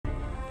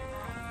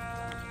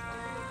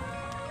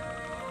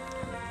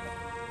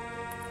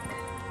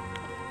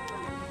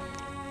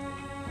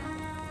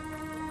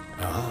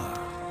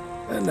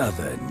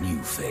Another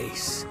new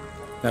face.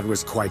 That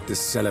was quite the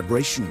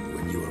celebration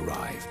when you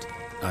arrived.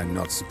 I'm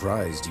not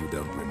surprised you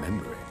don't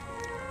remember it.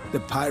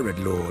 The Pirate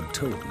Lord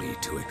told me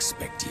to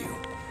expect you.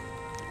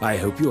 I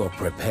hope you're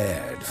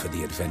prepared for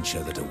the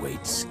adventure that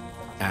awaits,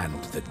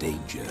 and the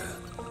danger.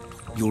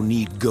 You'll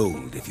need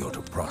gold if you're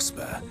to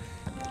prosper,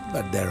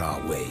 but there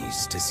are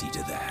ways to see to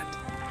that.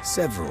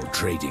 Several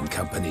trading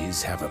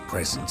companies have a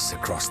presence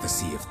across the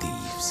Sea of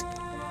Thieves.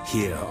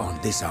 Here on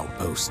this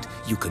outpost,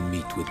 you can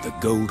meet with the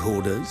Gold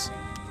Hoarders,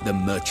 the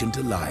Merchant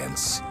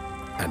Alliance,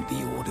 and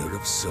the Order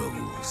of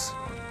Souls.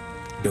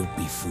 Don't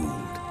be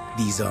fooled.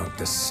 These aren't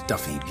the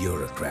stuffy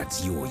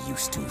bureaucrats you're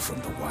used to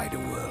from the wider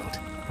world.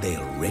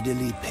 They'll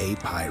readily pay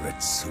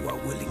pirates who are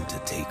willing to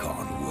take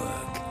on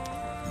work.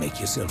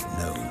 Make yourself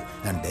known,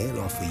 and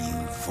they'll offer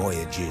you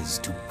voyages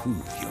to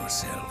prove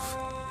yourself.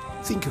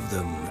 Think of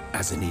them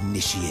as an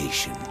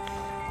initiation,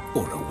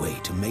 or a way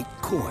to make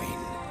coin,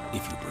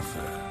 if you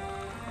prefer.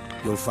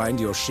 You'll find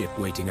your ship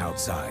waiting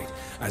outside,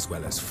 as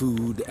well as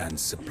food and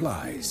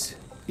supplies,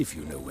 if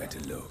you know where to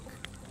look.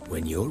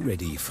 When you're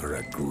ready for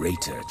a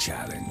greater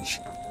challenge,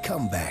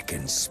 come back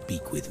and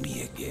speak with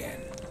me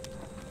again.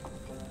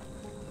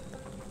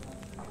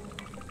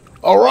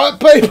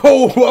 Alright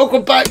people,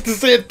 welcome back to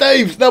Sea of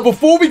Thieves. Now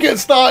before we get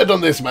started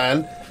on this,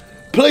 man,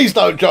 please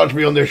don't judge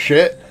me on this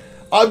shit.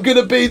 I'm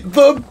gonna be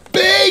the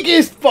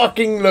biggest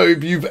fucking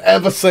noob you've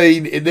ever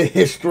seen in the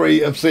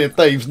history of Sea of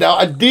Thieves. Now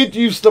I did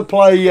used to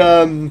play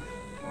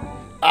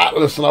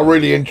Atlas and I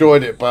really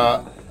enjoyed it,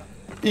 but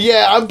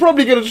yeah, I'm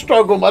probably gonna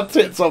struggle my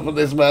tits off on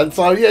this, man.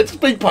 So yeah,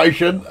 just be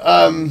patient.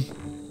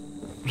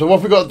 So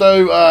what we got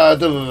to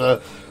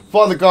do?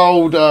 Find the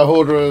gold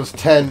hoarder's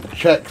tent.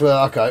 Check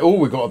the. Okay. Oh,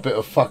 we got a bit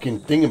of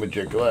fucking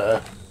thingamajig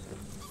there,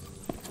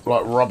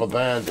 like rubber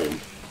banding.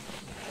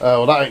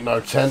 Well, that ain't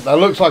no tent. That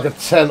looks like a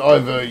tent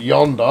over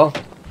yonder.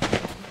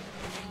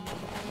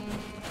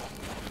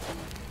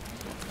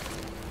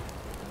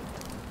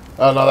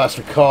 Oh no, that's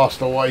the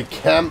castaway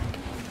camp.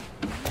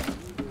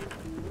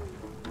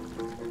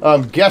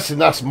 I'm guessing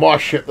that's my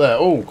ship there.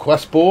 Oh,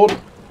 quest board.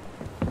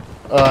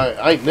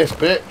 Ain't this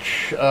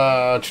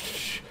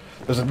bitch.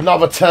 There's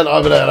another tent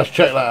over there. Let's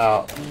check that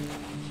out.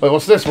 Wait,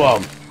 what's this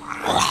one?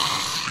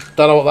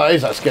 Don't know what that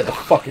is. That scared the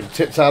fucking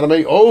tits out of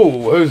me.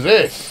 Oh, who's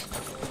this?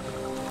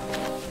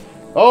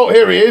 Oh,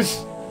 here he is.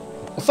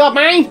 What's up,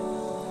 man?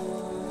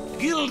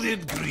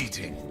 Gilded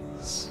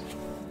greetings.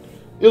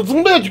 It's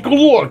magical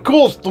lore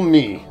calls to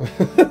me.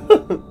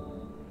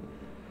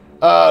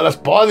 Let's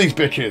buy these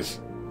bitches.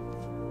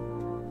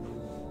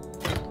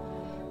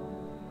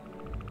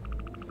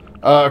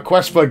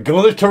 Quest for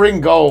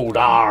glittering gold.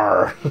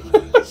 Arr.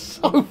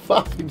 So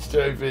fucking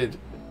stupid.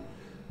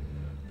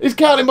 He's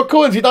counting my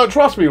coins. You don't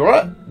trust me,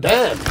 right?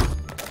 Damn.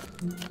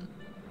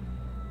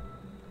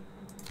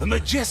 The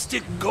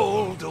majestic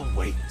gold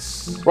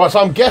awaits. Right,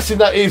 so I'm guessing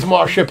that is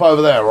my ship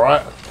over there,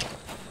 right?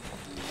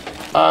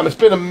 It's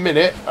been a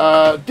minute.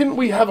 Didn't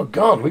we have a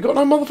gun? We got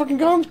no motherfucking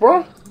guns,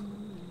 bro.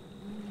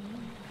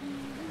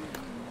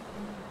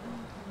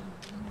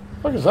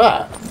 What is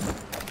that?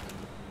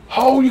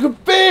 Oh, you can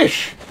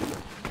fish!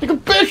 You can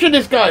fish in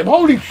this game!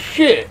 Holy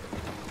shit!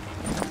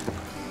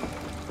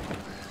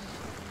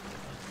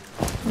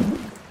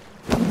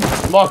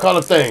 My kind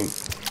of thing.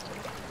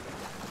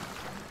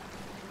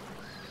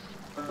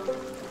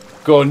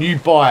 Go on, you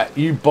bite.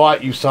 You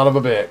bite, you son of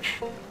a bitch.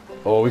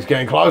 Oh, he's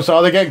getting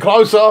closer. They're getting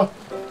closer.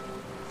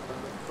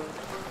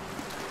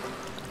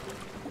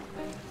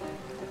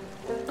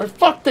 Oh,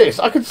 fuck this.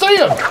 I can see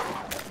him.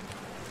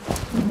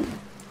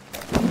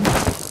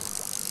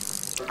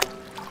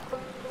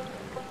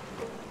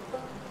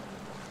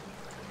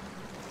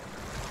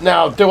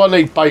 Now, do I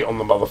need bait on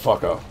the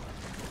motherfucker?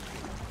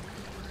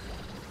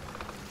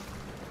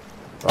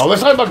 Oh,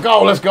 this ain't my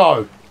goal. Let's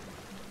go.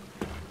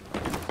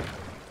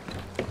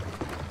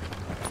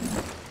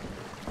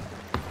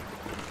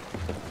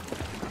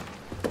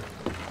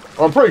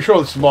 I'm pretty sure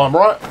this is mine,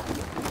 right?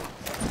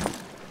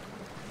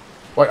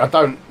 Wait, I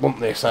don't want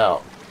this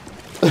out.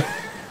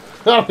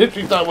 I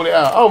literally don't want it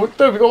out. Oh,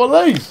 dude, we got one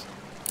of these.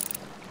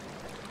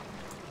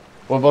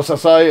 What must I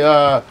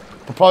say?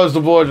 Propose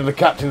the voyage of the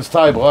captain's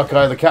table.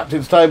 Okay, the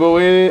captain's table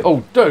is...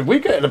 Oh, dude, we're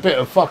getting a bit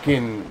of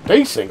fucking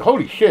desync.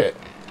 Holy shit.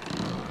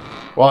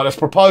 Right, let's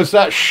propose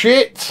that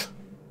shit.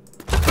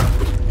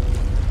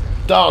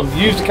 Done.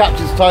 Use the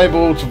captain's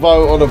table to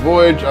vote on a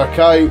voyage.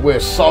 Okay,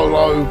 we're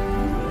solo.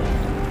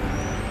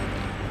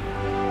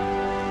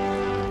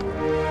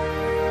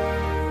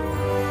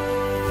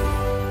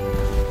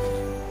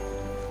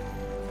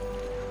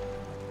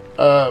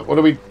 What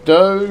do we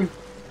do?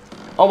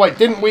 Oh wait,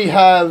 didn't we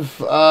have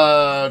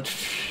right,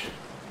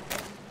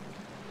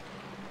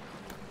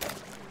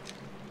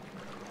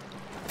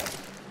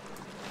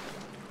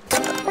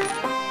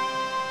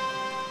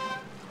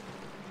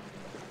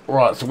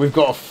 so we've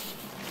got to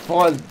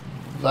find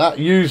that.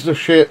 Use the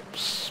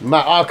ship's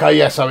map. Okay,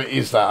 yeah, so it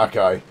is that.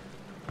 Okay.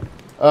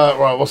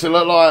 Right, what's it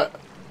look like?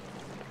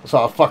 It's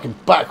like a fucking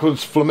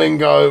backwards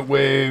flamingo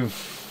with...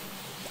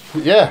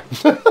 Yeah.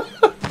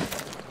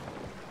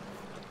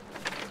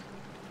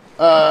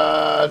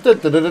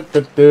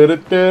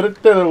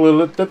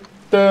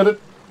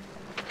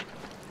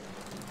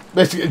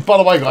 This, by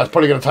the way, guys,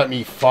 probably going to take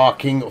me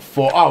fucking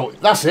for... Oh,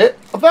 that's it.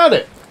 I found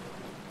it.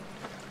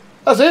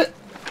 That's it.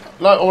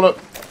 No, I want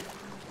to...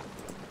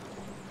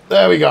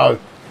 There we go.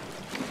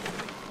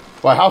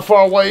 Wait, how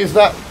far away is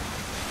that?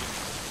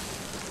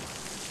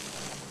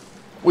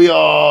 We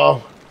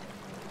are...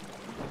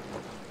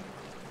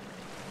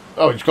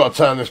 Oh, we just got to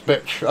turn this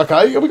bitch.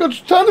 Okay, we got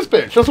to turn this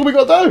bitch. That's all we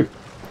got to do.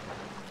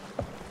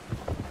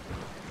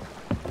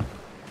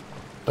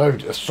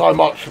 Dude, there's so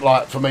much,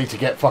 like, for me to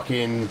get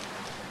fucking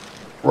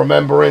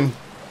remembering.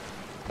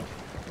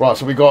 Right,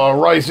 so we got to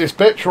raise this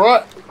bitch,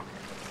 right?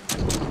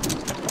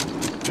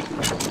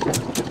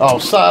 Oh,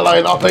 sail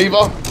ain't up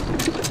either.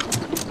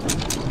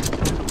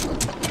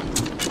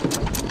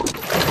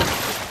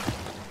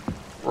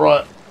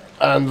 Right,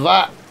 and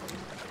that.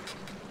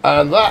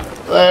 And that.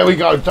 There we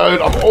go, dude.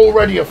 I'm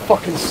already a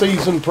fucking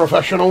seasoned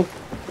professional.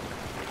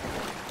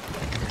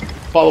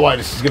 By the way,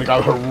 this is going to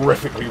go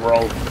horrifically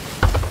wrong.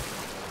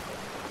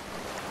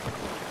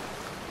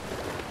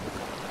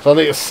 So I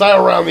need to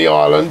sail around the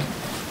island.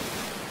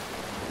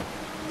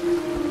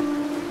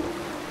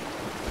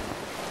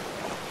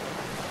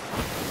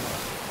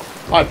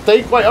 I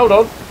think... Wait, hold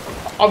on.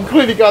 I'm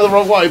clearly going the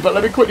wrong way, but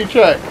let me quickly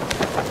check.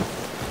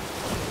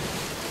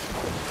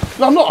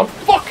 No, I'm not. I'm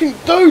fucking...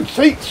 Dude,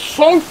 see?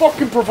 So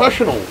fucking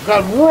professional.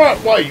 Going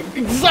right way.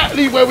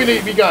 Exactly where we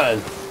need to be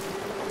going.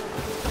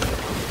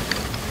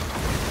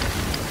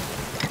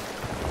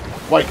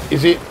 Wait,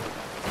 is it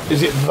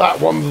that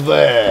one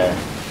there?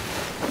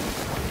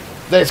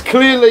 There's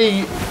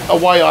clearly a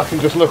way I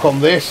can just look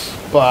on this,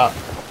 but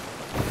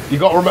you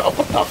got to remember.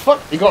 What the fuck?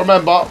 You got to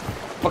remember,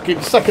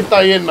 fucking second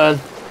day in, man.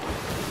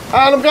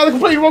 And I'm going the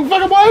completely wrong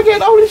fucking way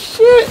again. Holy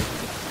shit!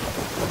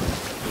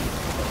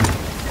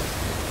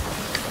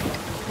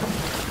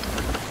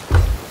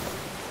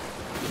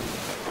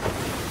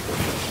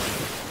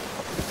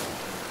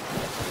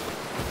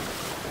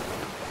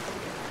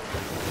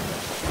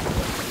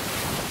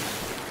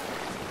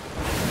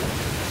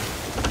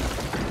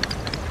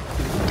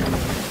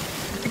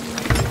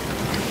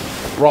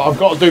 Right, I've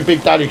got to do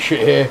Big Daddy shit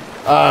here.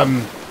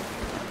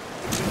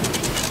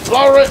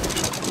 Lower it.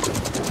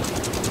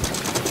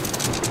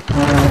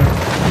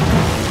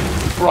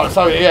 Right,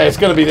 so yeah, it's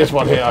going to be this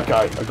one here. Okay,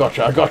 I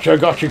gotcha.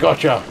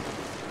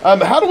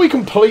 How do we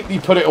completely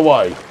put it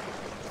away?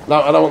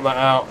 No, I don't want that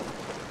out.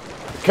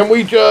 Can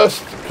we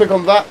just click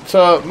on that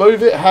to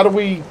move it? How do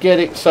we get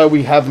it so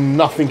we have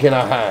nothing in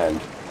our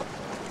hand?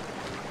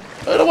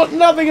 I don't want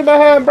nothing in my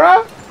hand,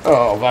 bruh.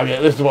 Oh, fuck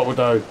it. This is what we'll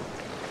do.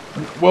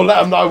 We'll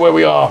let them know where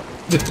we are.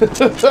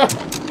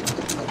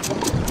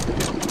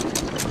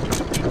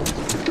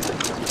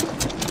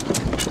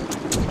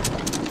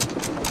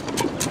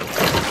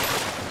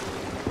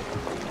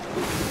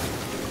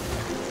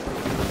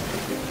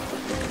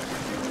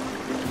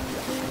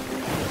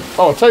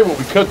 Oh, I'll tell you what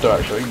we could do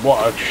actually.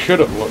 What I should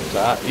have looked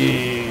at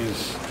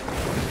is...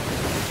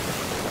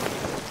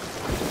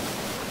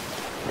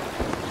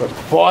 Let's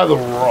buy the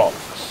rocks.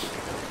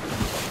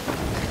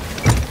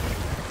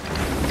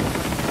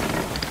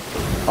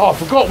 Oh, I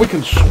forgot we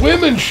can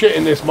swim and shit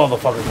in this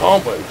motherfucker,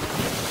 can't we?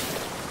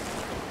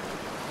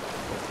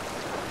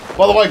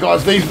 By the way,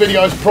 guys, these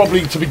videos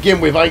probably to begin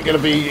with ain't going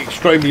to be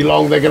extremely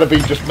long. They're going to be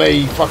just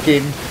me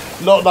fucking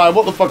not knowing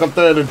what the fuck I'm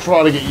doing and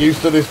trying to get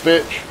used to this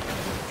bitch.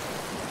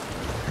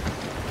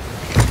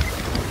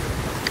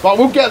 But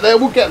we'll get there,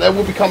 we'll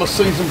become a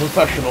seasoned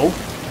professional.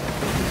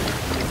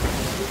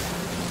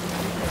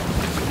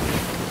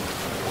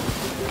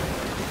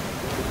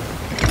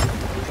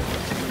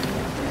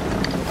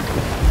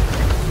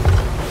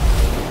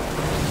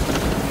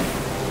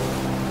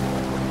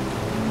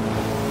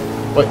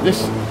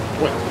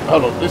 Wait,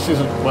 hold on, this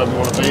isn't where we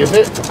want to be, is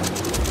it?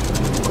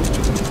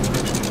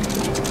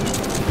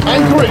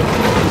 Anchor it!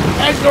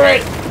 Anchor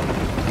it!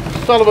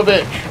 Son of a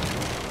bitch.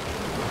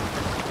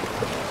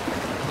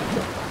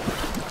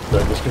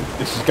 Look,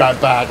 this is going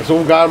bad, it's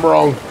all going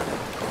wrong.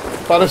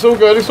 But it's all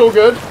good, it's all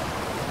good.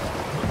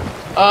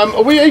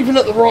 Are we even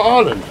at the right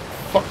island?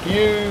 Fuck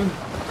you.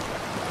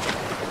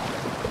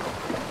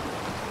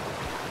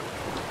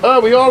 Oh,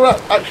 we are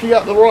actually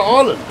at the right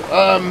island.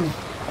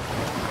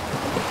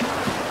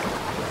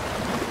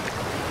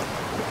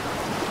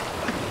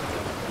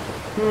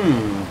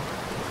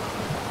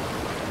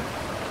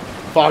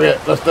 Fuck it,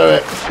 let's do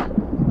it.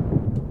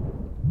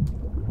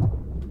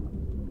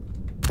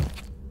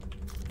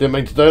 Didn't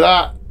mean to do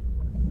that.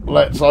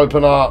 Let's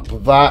open up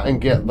that and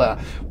get that.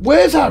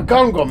 Where's our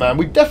gun gone, man?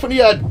 We definitely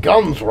had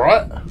guns,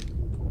 right?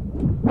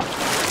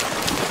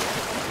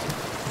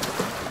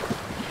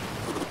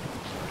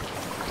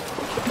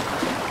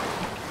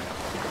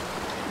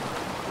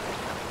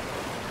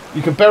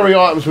 You can bury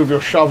items with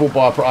your shovel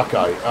by...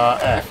 Okay,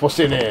 F. What's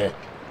in here?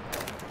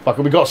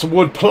 Fucking, we got some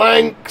wood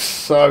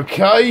planks.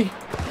 Okay.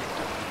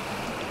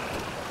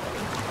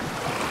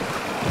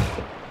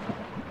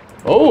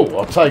 Oh,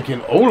 I've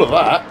taken all of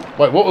that.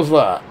 Wait, what was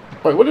that?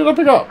 Wait, what did I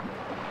pick up?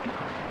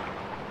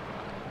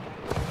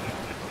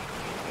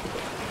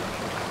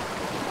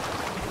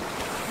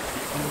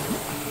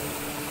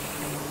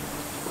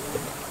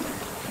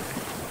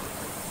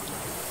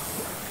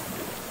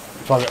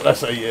 Fuck it,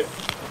 let's eat it.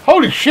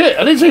 Holy shit,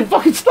 I didn't see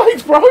fucking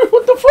steaks, bro.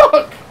 What the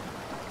fuck?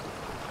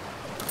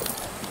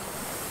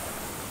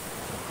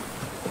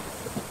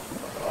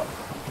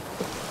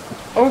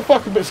 I'm a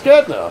fucking bit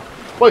scared now.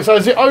 Wait, so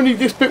is it only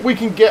this bit we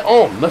can get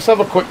on? Let's have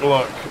a quick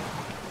look.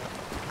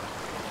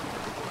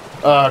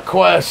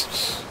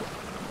 Quests.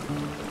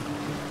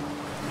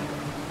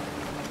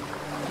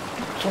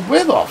 So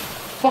where the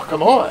fuck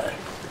am I?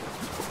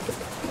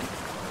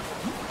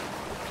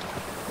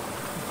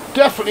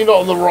 Definitely not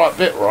on the right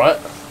bit, right?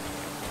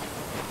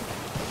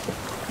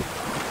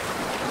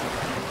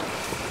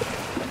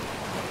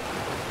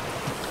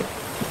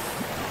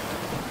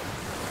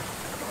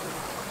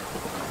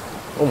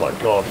 Oh my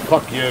god,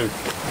 fuck you.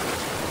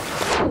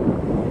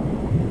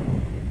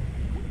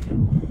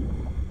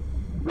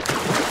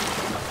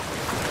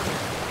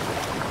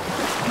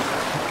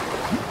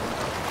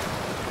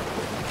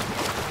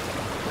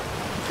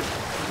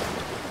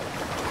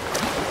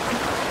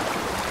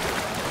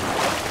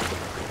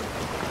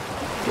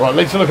 Right,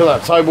 need to look at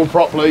that table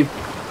properly.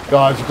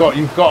 Guys, you've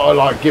got to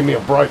like give me a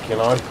break, you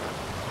know.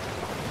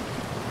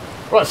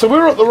 Right, so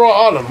we're at the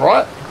right island,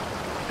 right?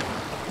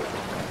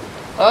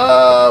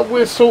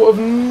 We're sort of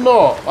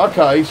not.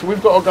 Okay, so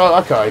we've got to go.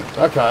 Okay.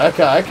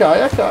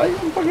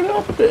 I'm fucking it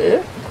up a bit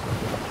here.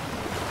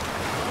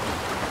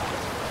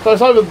 So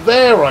it's over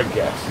there, I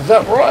guess. Is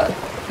that right?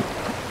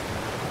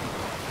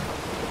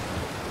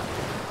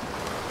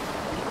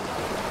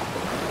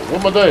 What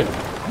am I doing?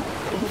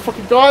 What's the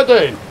fucking guy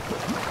doing?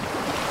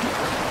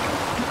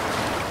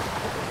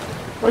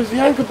 Where's the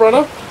anchor,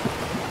 brother?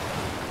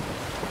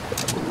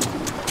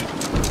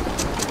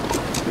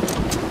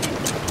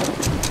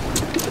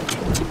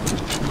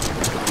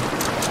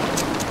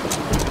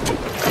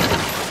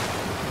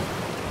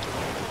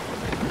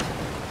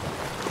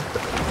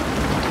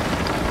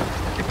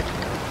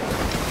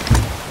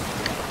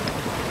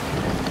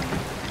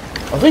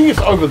 I think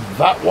it's over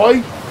that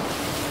way.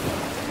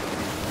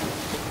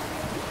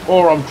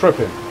 Or I'm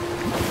tripping.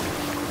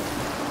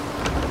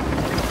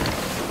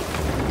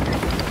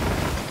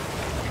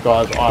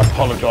 Guys, I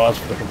apologise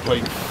for the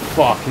complete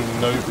fucking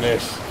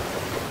noobness.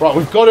 Right,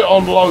 we've got it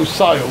on low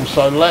sail,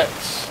 so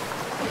let's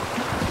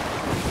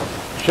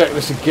check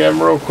this again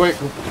real quick.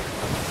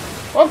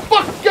 I'm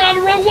fucking going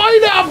the wrong way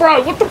now,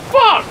 bro! What the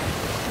fuck?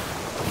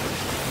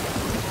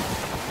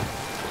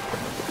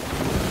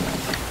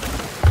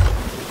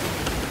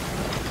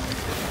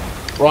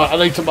 Right, I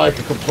need to make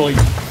a complete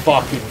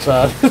fucking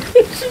turn.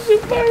 This is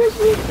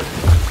embarrassing.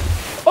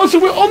 Oh, so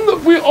we're on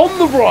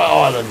the right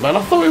island, man.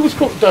 I thought it was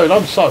called. Dude,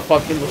 I'm so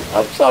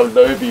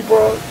newbie,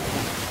 bro.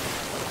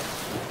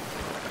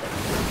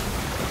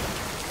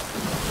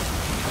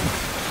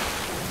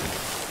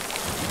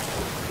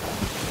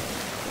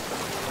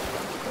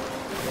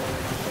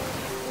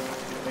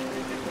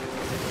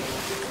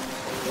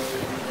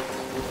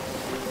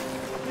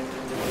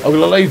 I'm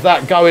gonna leave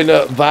that going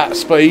at that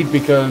speed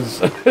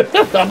because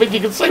I mean you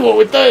can see what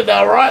we're doing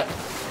now, right?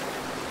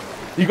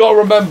 You gotta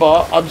remember,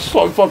 I'm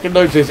so fucking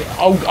new to this.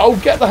 I'll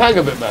get the hang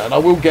of it, man. I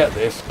will get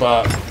this,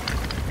 but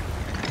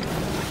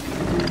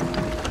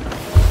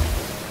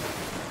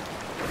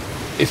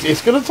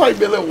it's gonna take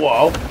me a little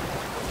while.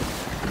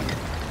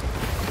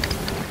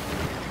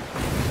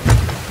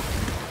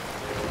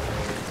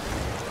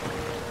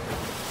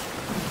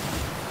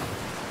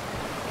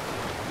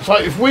 So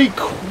if we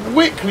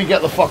quickly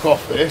get the fuck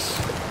off this,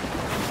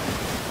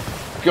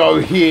 go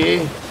here.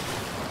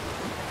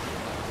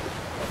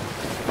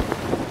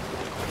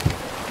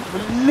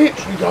 We're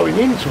literally going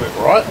into it,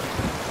 right?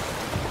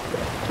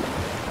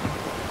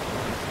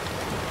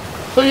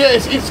 So yeah,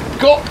 it's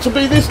got to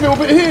be this little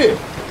bit here.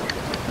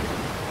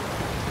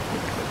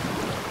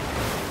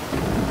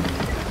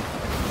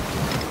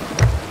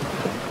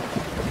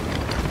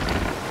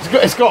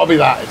 It's got to be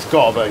that. It's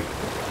got to be.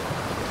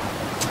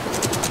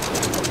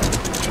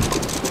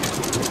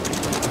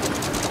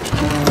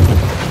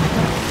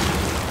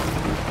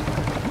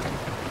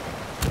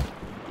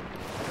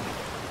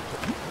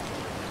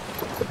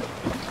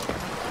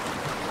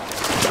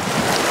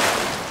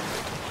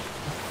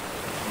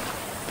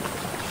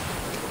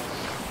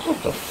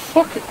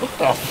 What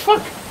the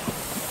fuck?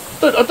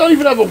 Dude, I don't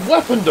even have a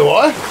weapon, do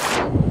I?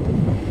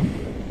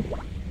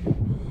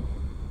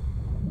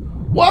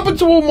 What happened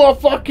to all my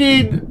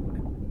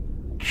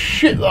fucking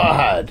shit that I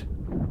had?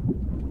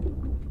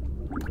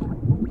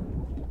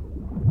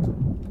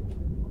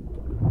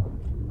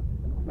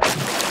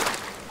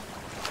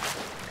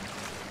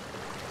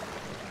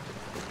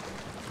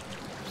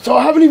 So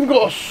I haven't even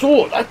got a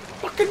sword. I'm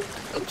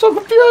so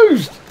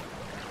confused.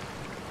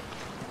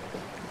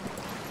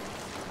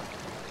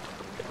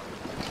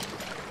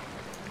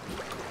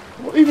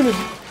 What even is...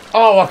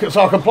 Oh,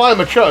 so I can play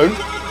him a tune.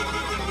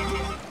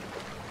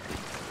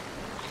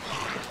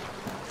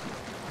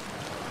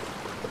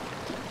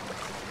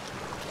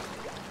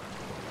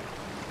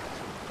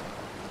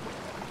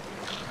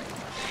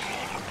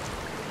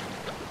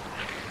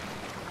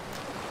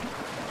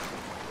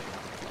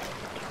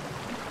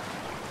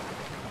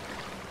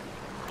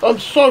 I'm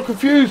so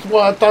confused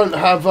why I don't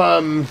have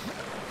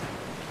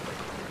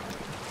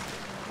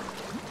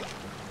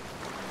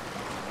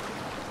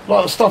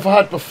Like the stuff I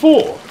had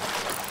before.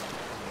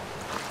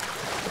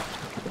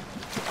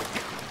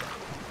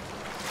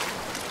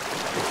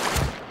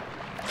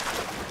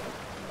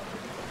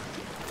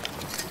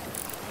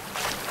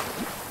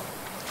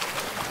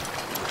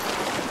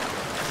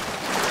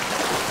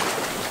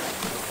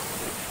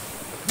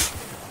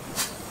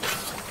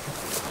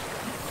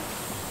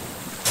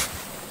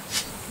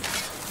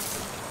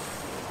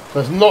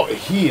 There's not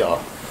here.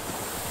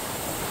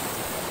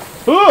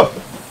 Ah!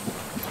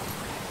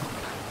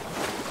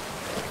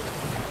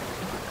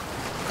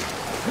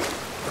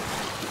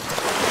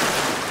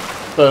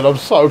 Man, I'm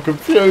so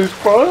confused,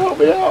 bro. Help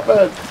me out,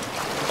 man.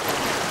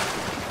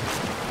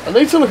 I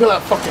need to look at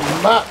that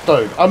fucking map,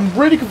 dude. I'm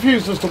really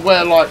confused as to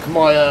where, like,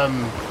 my,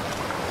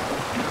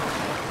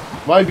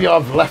 maybe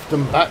I've left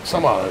them back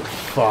somewhere. I don't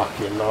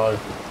fucking know.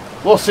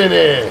 What's in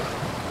here?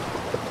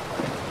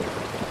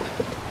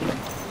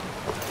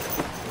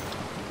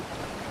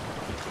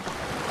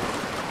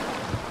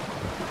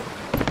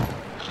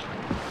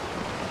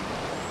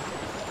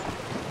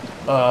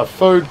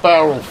 Food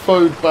barrel,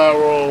 food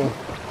barrel.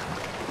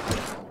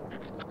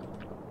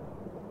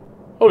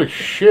 Holy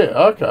shit,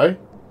 okay.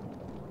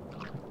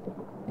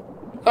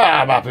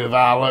 I'm happy with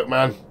that look,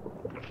 man.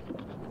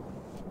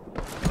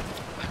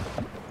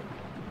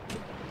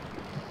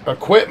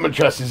 Equipment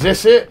chest, is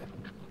this it?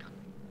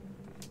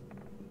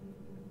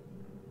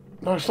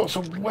 No, it's not.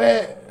 So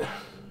where?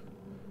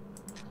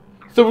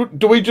 So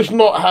do we just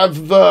not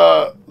have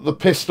the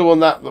pistol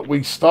and that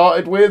we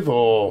started with,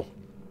 or?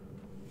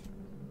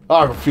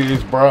 I'm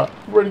confused, bro.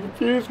 I'm really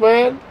confused,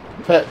 man.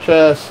 Pet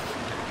chest,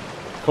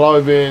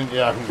 clothing.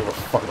 Yeah, I can give a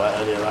fuck about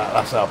any of that.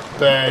 That's our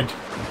bed.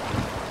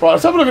 Right,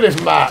 let's have a look at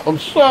this map. I'm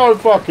so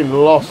fucking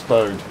lost,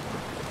 dude.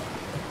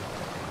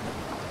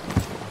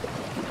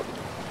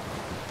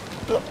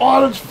 The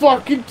island's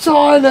fucking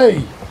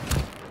tiny.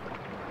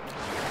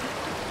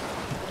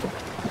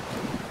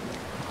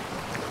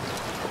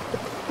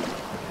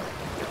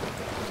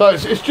 So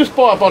it's just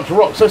by a bunch of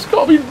rocks. So it's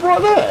got to be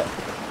right there.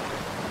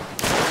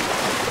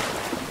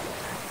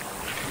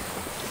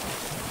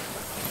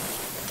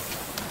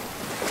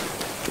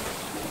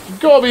 It's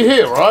got to be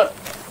here, right?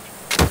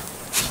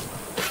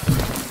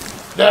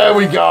 There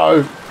we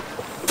go.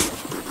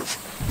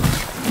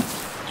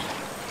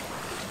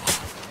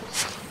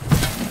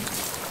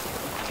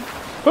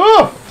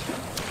 Oh!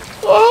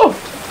 Oh!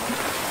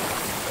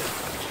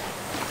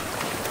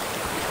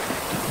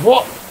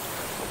 What?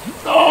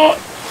 Oh!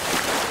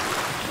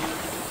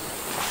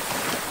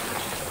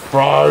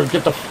 Bro,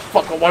 get the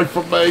fuck away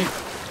from me.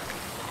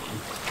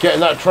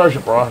 Getting that treasure,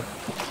 bro.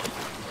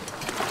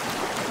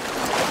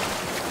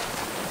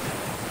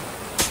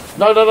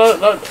 No, no, no,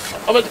 no.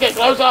 I'm meant to get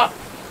closer.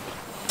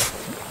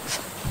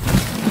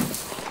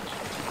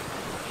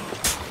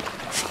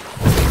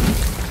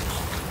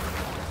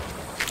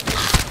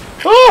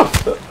 Oh!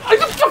 I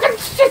just fucking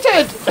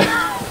shitted!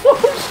 Oh,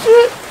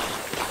 shit!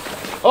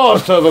 Oh,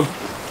 it's two of them.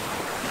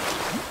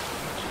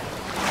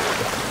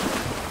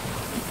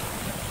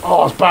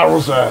 Oh, there's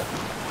barrels there.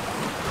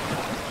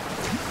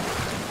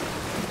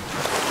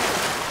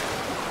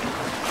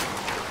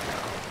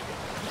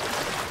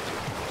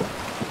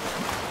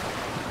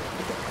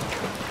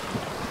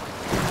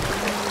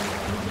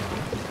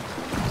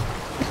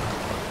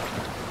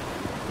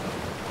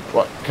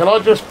 Right, can I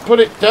just put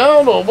it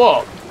down or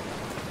what?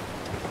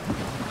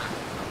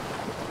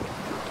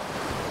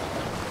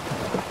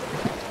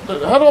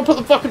 How do I put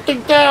the fucking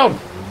thing down?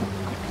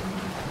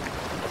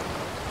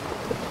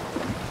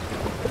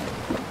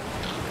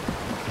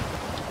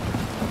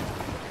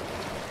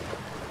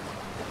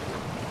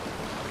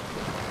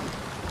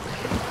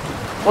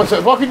 Wait a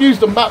second, if I can use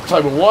the map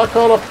table, why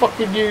can't I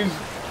fucking use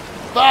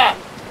that?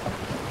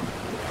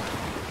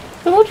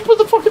 Then how'd you put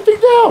the fucking thing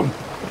down?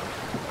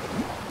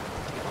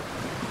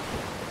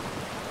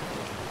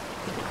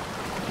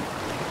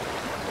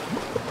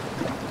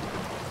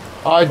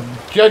 I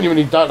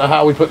genuinely don't know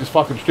how we put this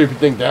fucking stupid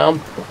thing down.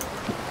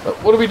 But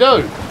what do we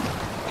do?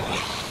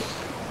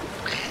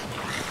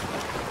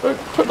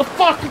 Put the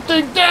fucking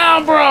thing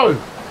down, bro!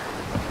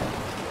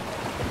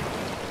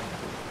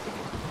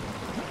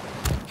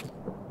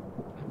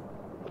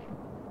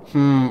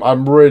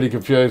 I'm really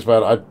confused,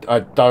 man. I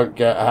don't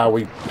get how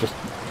we just...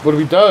 What do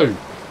we do?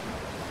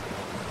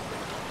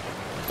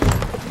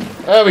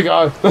 There we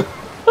go.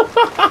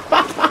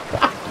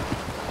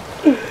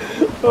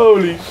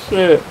 Holy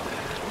shit.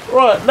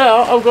 Right,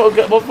 now I've got to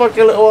get my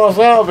fucking little ass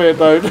out of here,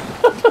 dude.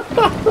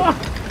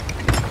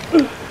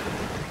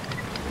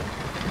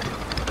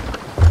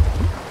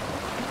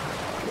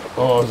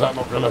 Oh, is that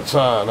not going to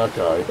turn?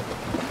 Okay.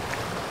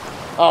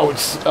 Oh,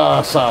 it's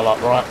sail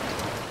up, right.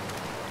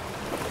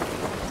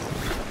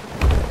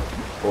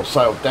 Or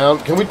sail down.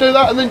 Can we do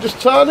that and then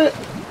just turn it?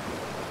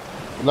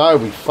 No,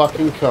 we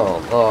fucking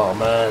can't. Oh,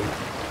 man.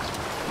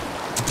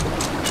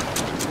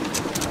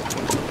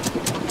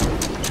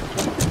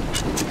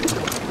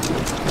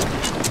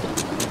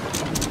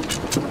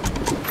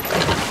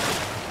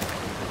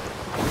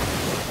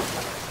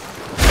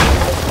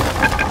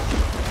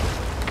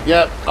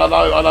 Yep, I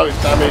know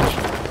it's damaged.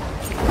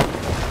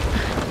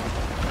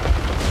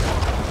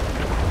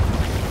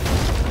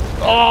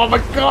 Oh my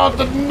god,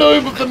 the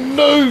noob of the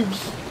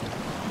noobs!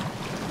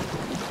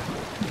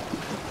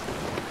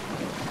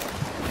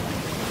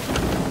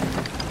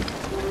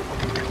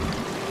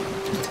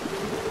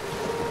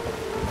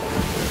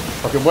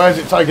 Okay, where's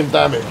it taking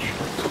damage?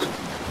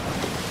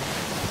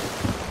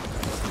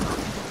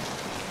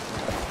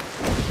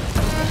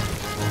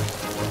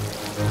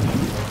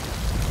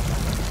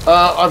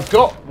 I've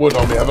got wood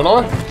on me, haven't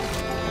I?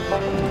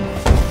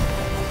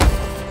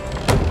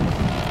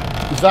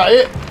 Is that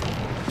it?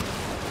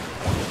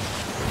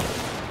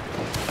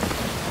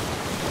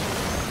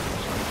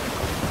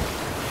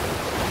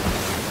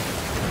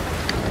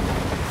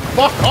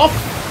 Fuck off!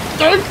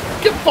 Don't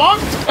get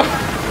fucked!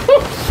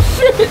 Oh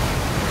shit!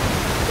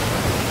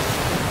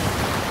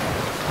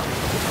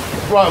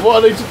 Right,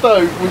 what I need to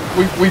do,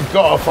 we've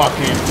got to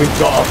fucking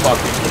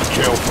just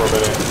chill for a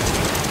minute.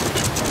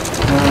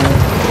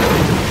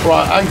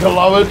 Right, anchor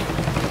lowered.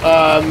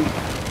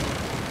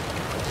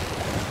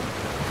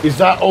 Is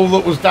that all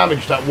that was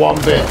damaged? That one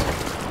bit?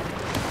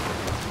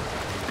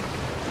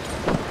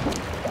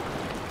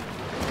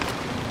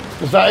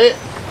 Is that it?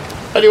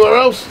 Anywhere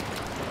else?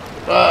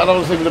 I don't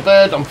want to sleep in the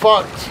bed. I'm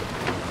fucked.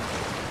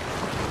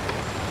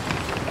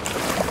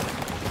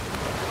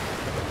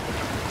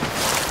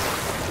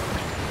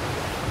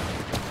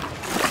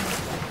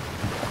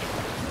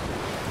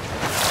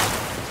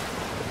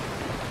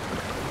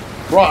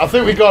 Right, I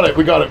think we got it.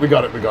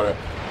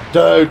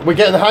 Dude, we're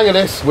getting the hang of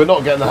this. We're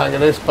not getting the hang of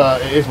this,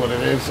 but it is what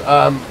it is.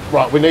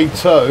 Right, we need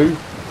to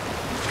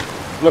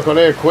look on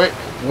here quick.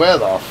 Where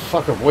the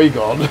fuck have we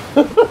gone?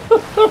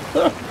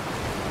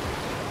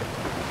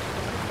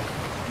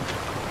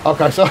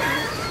 Okay, so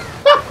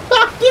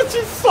this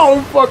is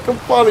so fucking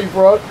funny,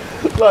 bro.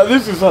 Like,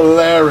 this is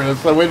hilarious.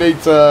 So we need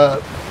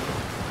to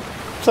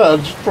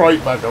turn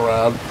straight back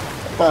around.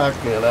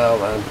 Fucking hell,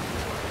 man.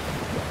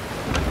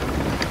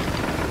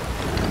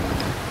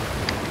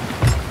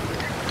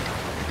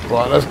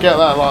 Right, let's get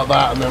that like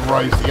that and then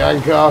raise the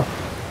anchor.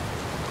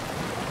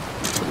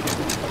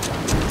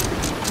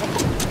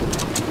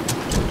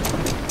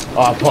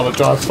 I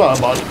apologise so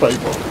much,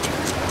 people.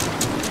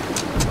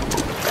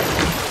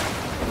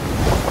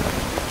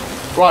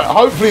 Right,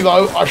 hopefully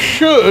though, I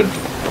should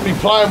be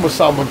playing with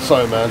someone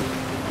soon, man.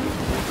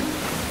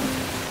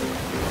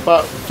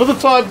 But for the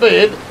time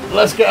being,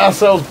 let's get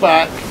ourselves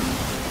back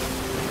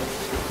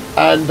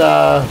and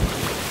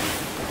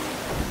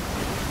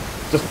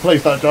just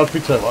please don't judge me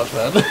too much,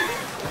 man.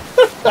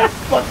 That's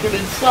fucking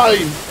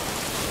insane.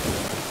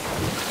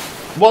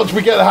 Once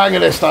we get the hang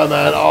of this though,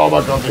 man, oh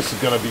my god, this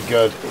is going to be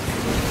good.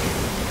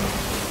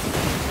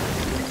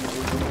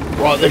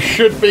 Right, this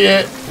should be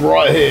it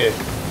right here.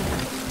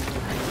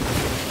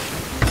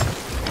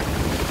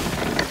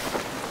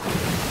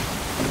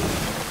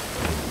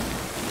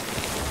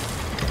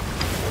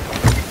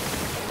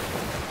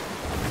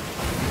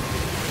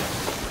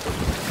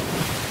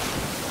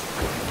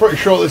 Pretty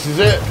sure this is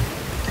it.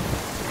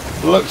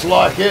 Looks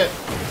like it.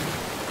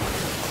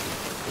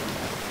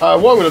 What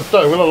I'm going to do,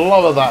 I'm going to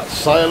lower that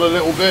sail a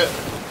little bit.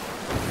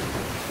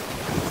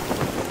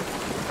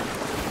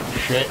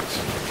 Shit.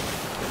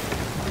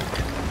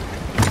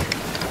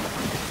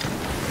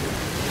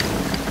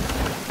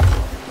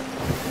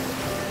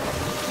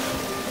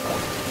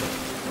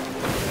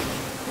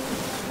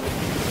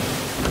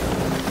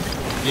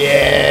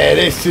 Yeah,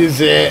 this is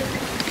it.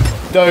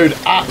 Dude,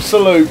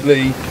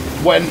 absolutely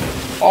went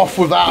off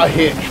without a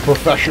hitch,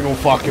 professional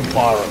fucking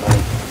pirate, man.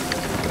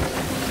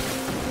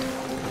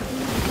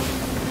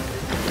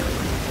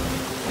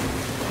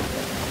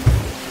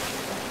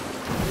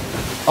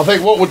 I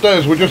think what we'll do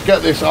is we'll just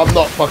get this, I'm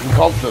not fucking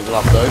confident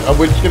enough though, and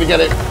we're just going to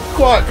get it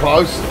quite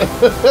close.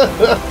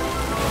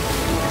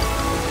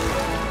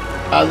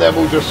 And then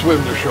we'll just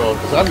swim to shore,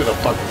 because I'm going to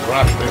fucking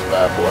crash this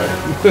bad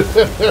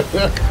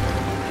boy.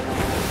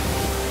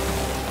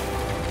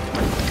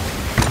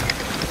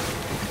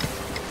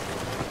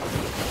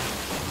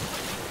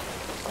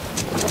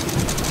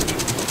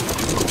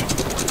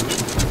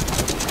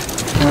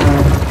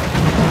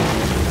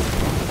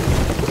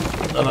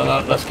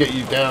 No, let's get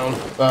you down.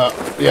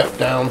 Yep,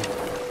 down.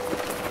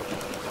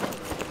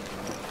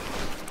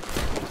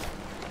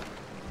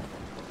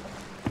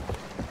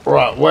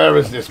 Right, where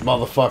is this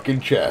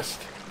motherfucking chest?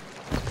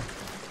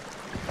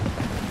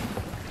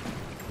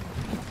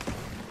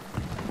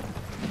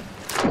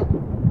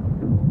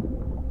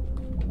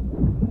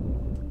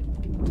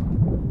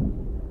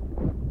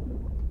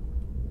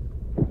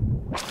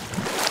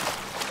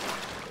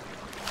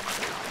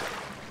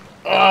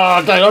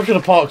 Ah, dang, I should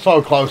have parked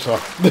so closer.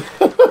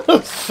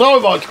 So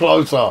much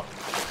closer.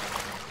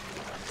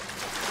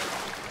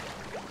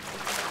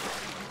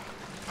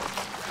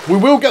 We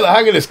will get the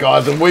hang of this,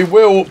 guys, and we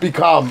will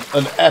become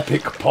an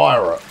epic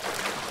pirate.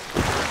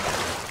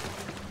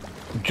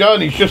 The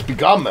journey's just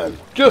begun, man.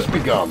 Just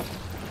begun.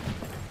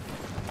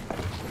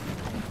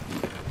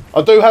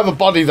 I do have a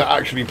buddy that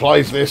actually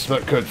plays this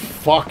that could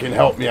fucking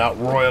help me out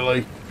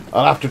royally.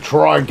 I'll have to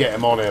try and get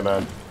him on here,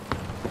 man.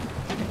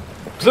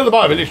 Because at the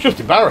moment, it's just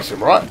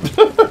embarrassing, right?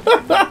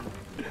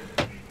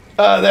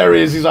 There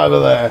he is. He's over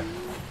there.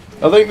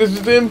 I think this is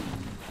him.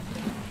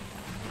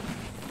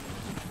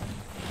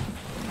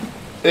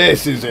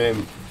 This is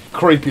him.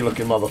 Creepy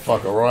looking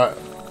motherfucker, right?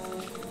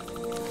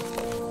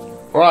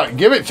 Right,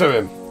 give it to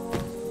him.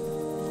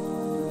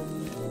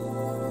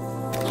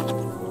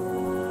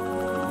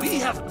 We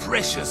have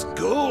precious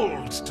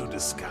gold to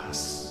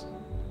discuss.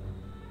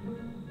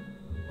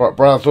 Right,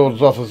 Brown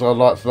Swords officer I'd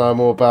like to know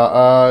more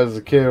about.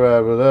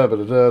 Zakira, blah, blah,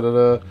 blah,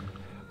 blah,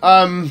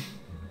 blah.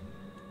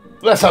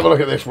 Let's have a look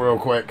at this real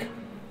quick.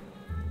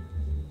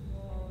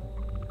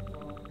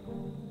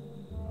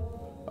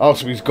 Oh,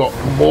 so he's got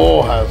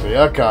more, has he?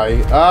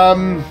 Okay.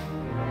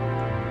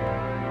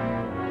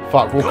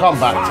 Fuck, we'll come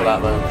back to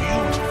that, man.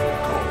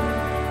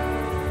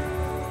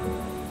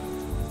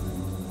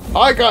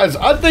 Alright, guys,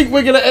 I think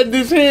we're going to end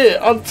this here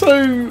on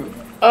two...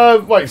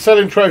 wait,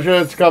 selling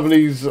treasure to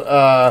companies...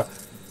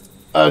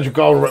 earns your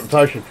golden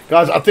reputation.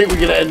 Guys, I think we're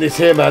going to end this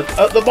here, man.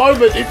 At the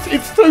moment,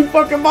 it's too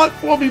fucking much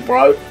for me,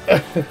 bro.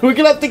 We're going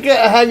to have to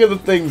get a hang of the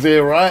things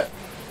here, right?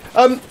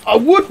 I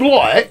would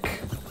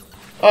like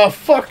a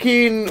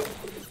fucking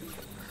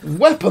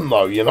weapon,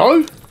 though, you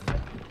know?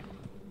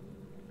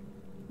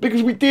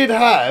 Because we did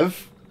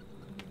have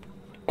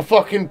a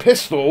fucking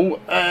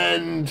pistol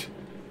and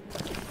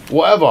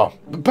whatever.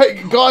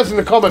 Guys in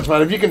the comments,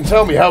 man, if you can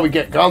tell me how we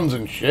get guns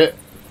and shit.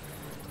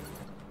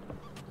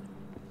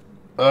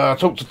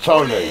 Talk to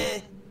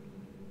Tony.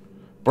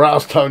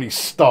 Browse Tony's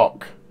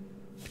stock.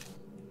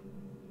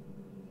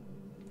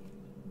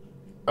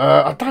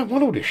 I don't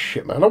want all this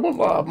shit, man. I want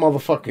like a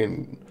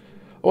motherfucking...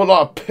 I want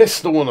like a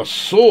pistol and a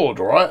sword,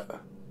 right?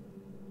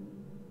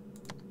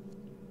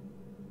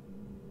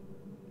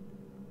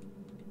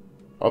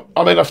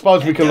 I mean, I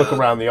suppose we can look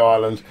around the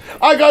island.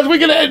 Alright, guys, we're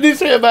going to end this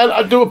here, man.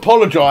 I do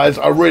apologise.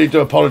 I really do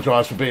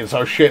apologise for being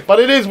so shit. But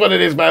it is what it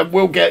is, man.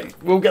 We'll get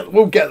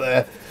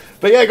there.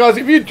 But yeah, guys,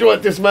 if you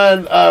enjoyed this,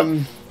 man,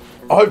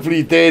 hopefully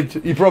you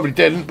did. You probably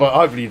didn't, but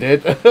hopefully you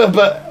did.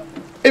 But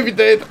if you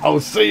did, I will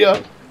see you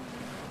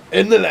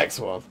in the next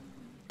one.